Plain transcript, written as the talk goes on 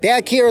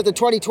Back here at the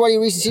 2020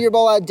 Reese Senior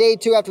Bowl on day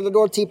 2 after the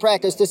North Tee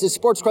practice. This is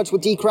Sports Crunch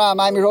with D. Crom.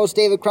 I'm your host,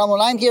 David Crumlin.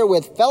 I'm here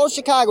with fellow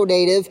Chicago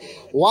native,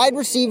 wide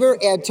receiver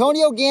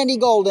Antonio Gandy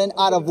Golden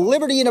out of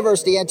Liberty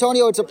University.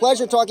 Antonio, it's a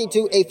pleasure talking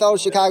to a fellow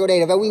Chicago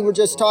native. And we were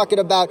just talking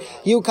about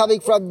you coming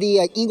from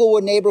the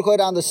Inglewood neighborhood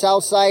on the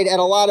south side, and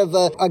a lot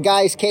of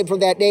guys came from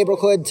that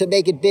neighborhood to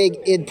make it big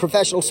in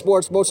professional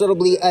sports, most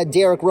notably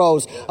Derrick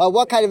Rose.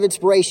 What kind of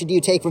inspiration do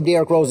you take from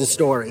Derrick Rose's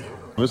story?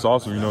 It's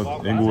awesome.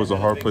 Inglewood's a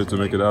hard place to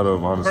make it out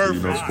of, honestly.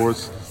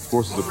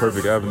 Sports is a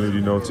perfect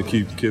avenue, to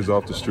keep kids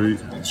off the street.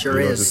 It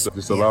sure is.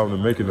 Just allow them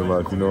to make it in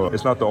life,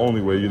 It's not the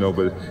only way,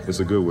 but it's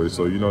a good way.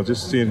 So,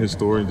 just seeing his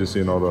story and just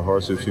seeing all the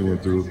hardships he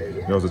went through,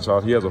 as a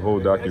child. He has a whole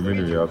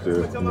documentary out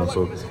there,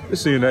 so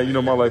just seeing that,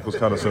 my life was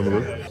kind of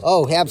similar.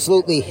 Oh,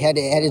 absolutely. And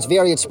it's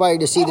very inspiring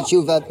to see that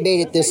you've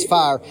made it this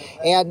far.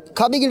 And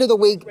coming into the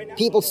week,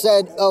 people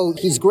said, oh,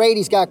 he's great.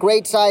 He's got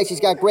great size.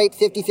 He's got great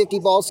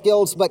 50-50 ball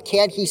skills, but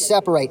can he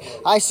separate?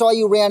 I saw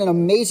you ran an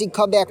amazing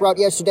comeback route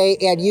yesterday,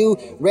 and you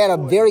ran a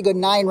very good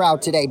 9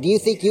 route today. Do you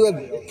think you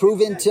have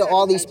proven to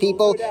all these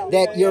people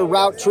that your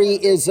route tree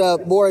is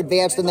more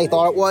advanced than they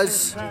thought it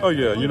was? Oh,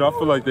 yeah. I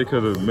feel like they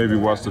could have maybe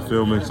watched the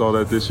film and saw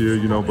that this year,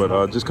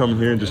 but just coming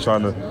here and just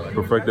trying to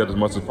perfect that as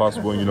much as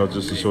possible,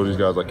 just to show these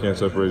guys I can't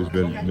separate has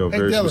been,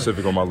 very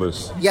specific on my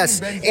list.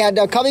 Yes, and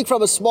coming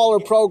from a smaller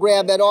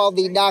program and all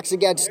the knocks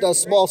against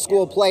small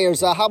school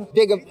players, how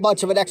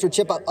much of an extra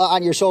chip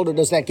on your shoulder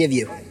does that give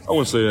you? I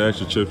wouldn't say an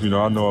extra chip.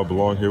 I know I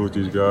belong here with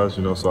these guys,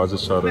 so I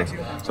just try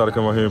to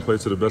come out here and play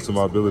to the best of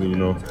my ability,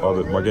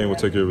 my game will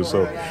take care of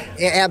itself.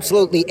 Yeah,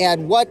 absolutely.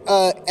 And what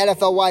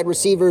NFL wide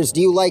receivers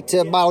do you like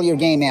to model your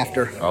game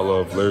after? I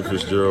love Larry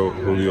Fitzgerald,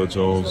 Julio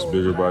Jones,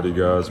 bigger body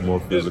guys, more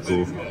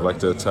physical. I like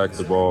to attack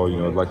the ball,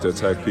 I like to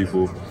attack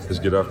people,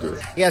 just get after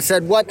it. Yes,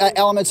 and what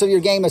elements of your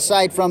game,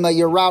 aside from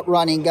your route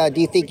running,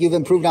 do you think you've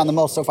improved on the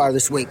most so far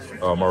this week?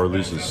 My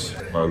releases.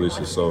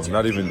 So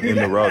not even in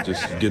the route,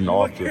 just getting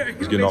off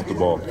the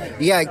ball.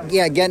 Yeah,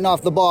 getting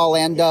off the ball.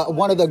 And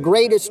one of the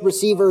greatest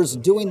receivers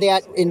doing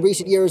that in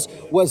recent years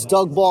was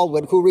Doug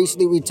Baldwin, who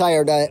recently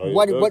retired. Doug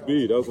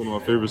B, that was one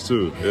of my favorites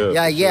too.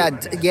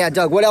 Yeah,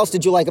 Doug. What else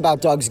did you like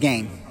about Doug's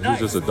game? He was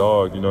just a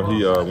dog. He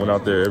went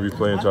out there every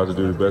play and tried to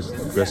do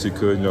the best he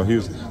could. He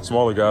was a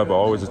smaller guy, but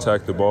always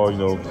attacked the ball.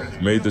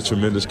 Made the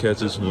tremendous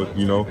catches.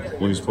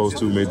 When he's supposed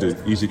to, made the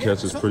easy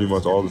catches pretty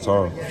much all the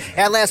time.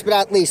 And last but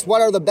not least,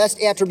 what are the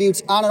best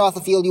attributes on and off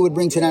the field you would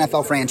bring to an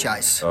NFL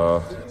franchise?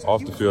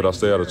 Off the field, I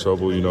stay out of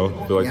trouble.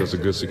 I feel like that's a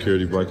good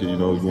security blanket. You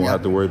won't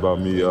have to worry about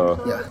me,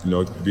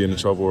 being in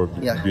trouble or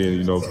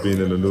being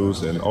in the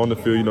news. And on the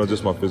field,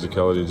 just my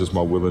physicality, just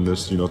my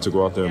willingness, to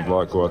go out there and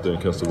block, go out there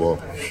and catch the ball.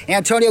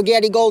 Antonio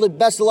Gandy Golden,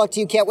 best of luck to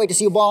you. Can't wait to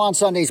see you ball on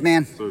Sundays,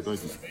 man. Sir,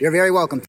 thank you. You're very welcome.